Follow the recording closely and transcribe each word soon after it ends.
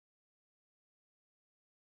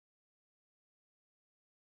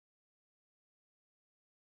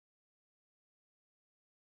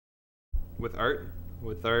With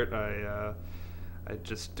art, I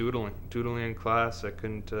just doodling in class. I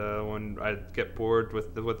couldn't when I'd get bored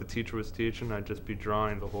with what the teacher was teaching, I'd just be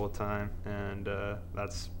drawing the whole time, and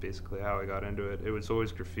that's basically how I got into it. It was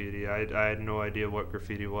always graffiti. I had no idea what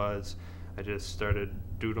graffiti was. I just started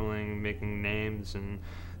doodling, making names, and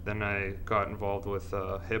then I got involved with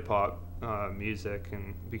hip-hop music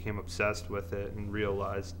and became obsessed with it and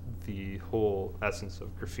realized the whole essence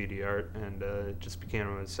of graffiti art, and it just became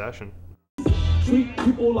an obsession. Treat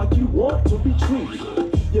people like you want to be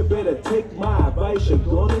treated. You better take my advice, you're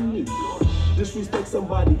gonna need it. Disrespect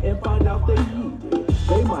somebody and find out they need it.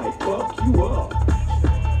 They might fuck you up.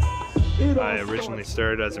 I originally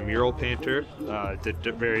started as a mural painter, did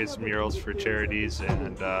various murals for charities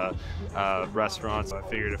and restaurants. I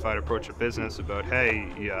figured if I'd approach a business about,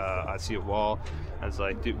 hey, I see a wall, I was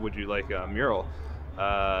like, would you like a mural?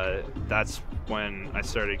 That's when I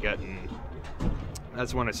started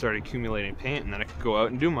accumulating paint, and then I could go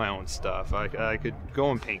out and do my own stuff. I could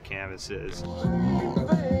go and paint canvases.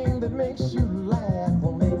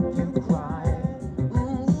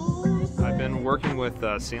 I've been working with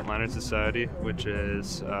St. Leonard Society, which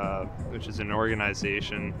is an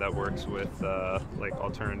organization that works with like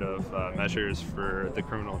alternative measures for the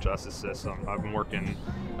criminal justice system. I've been working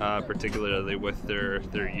particularly with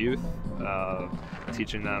their youth,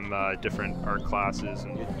 teaching them different art classes.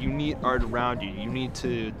 And you need art around you. You need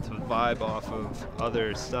to vibe off of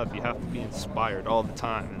other stuff. You have to be inspired all the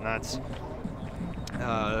time, and that's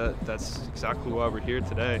exactly why we're here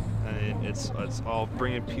today. And it's all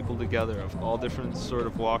bringing people together of all different sort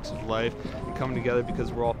of walks of life and coming together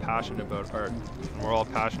because we're all passionate about art. We're all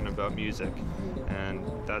passionate about music, and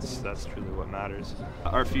that's truly what matters.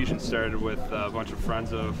 Artfusion started with a bunch of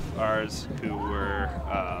friends of ours who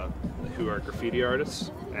are graffiti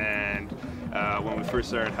artists, and when we first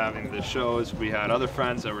started having the shows, we had other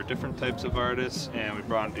friends that were different types of artists, and we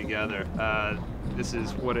brought them together. This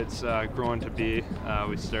is what it's grown to be.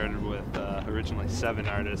 We started with originally 7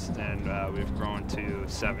 artists, and we've grown to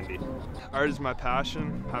 70. Art is my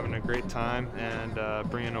passion, having a great time, and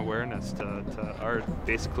bringing awareness to art.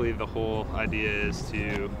 Basically, the whole idea is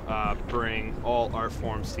to bring all art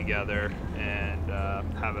forms together and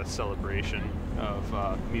have a celebration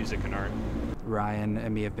of music and art. Ryan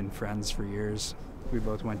and me have been friends for years. We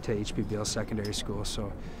both went to HPBL Secondary School,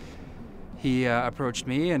 so he approached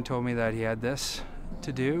me and told me that he had this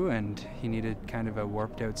to do, and he needed kind of a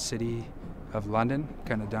warped out city of London,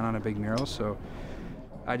 kind of done on a big mural. So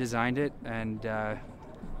I designed it, and the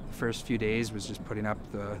first few days was just putting up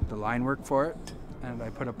the line work for it. And I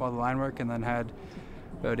put up all the line work, and then had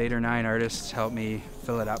about 8 or 9 artists help me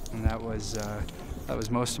fill it up, and that was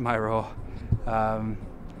most of my role.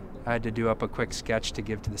 I had to do up a quick sketch to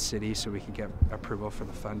give to the city so we could get approval for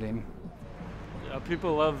the funding.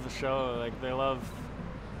 People love the show. Like, they love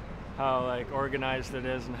how organized it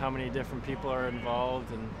is and how many different people are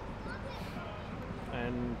involved,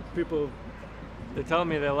 and people, they tell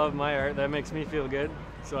me they love my art. That makes me feel good,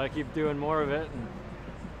 so I keep doing more of it. And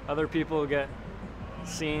other people get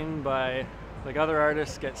seen by, other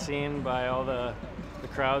artists get seen by all the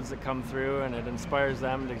crowds that come through, and it inspires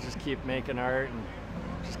them to just keep making art, and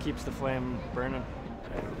just keeps the flame burning.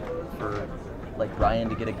 For Ryan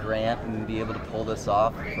to get a grant and be able to pull this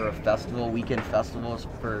off for a festival, weekend festivals,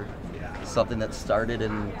 for something that started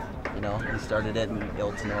in, he started it in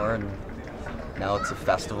Iltenor, and now it's a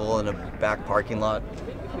festival in a back parking lot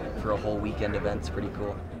for a whole weekend event. It's pretty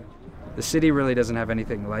cool. The city really doesn't have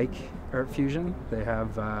anything like Artfusion. They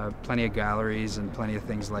have plenty of galleries and plenty of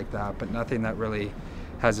things like that, but nothing that really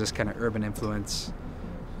has this kind of urban influence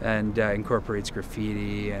and incorporates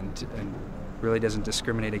graffiti and really doesn't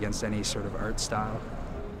discriminate against any sort of art style.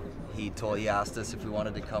 He asked us if we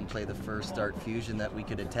wanted to come play the first Artfusion that we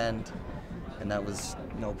could attend, and that was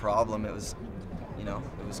no problem. It was,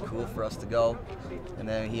 it was cool for us to go. And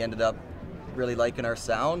then he ended up really liking our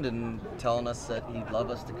sound and telling us that he'd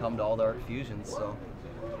love us to come to all the Artfusions, so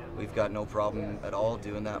we've got no problem at all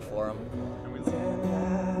doing that for him.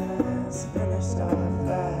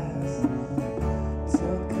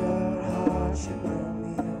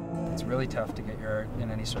 It's really tough to get your art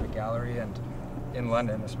in any sort of gallery, and in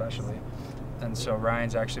London especially. And so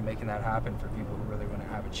Ryan's actually making that happen for people who really want to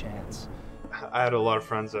have a chance. I had a lot of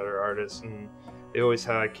friends that are artists, and they always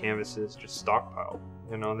had canvases just stockpiled.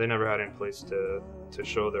 They never had any place to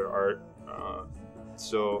show their art.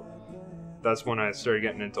 So that's when I started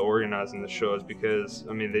getting into organizing the shows, because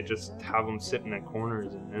they just have them sitting in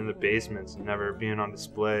corners and in the basements and never being on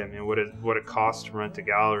display. what it costs to rent a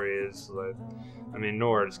gallery is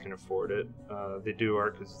no artist can afford it. They do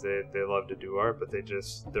art because they love to do art, but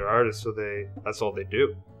they're artists, so that's all they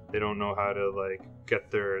do. they don't know how to like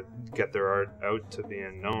get their art out to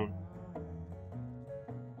being known.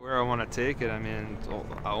 Where I want to take it, I mean,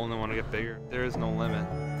 I only want to get bigger. There is no limit.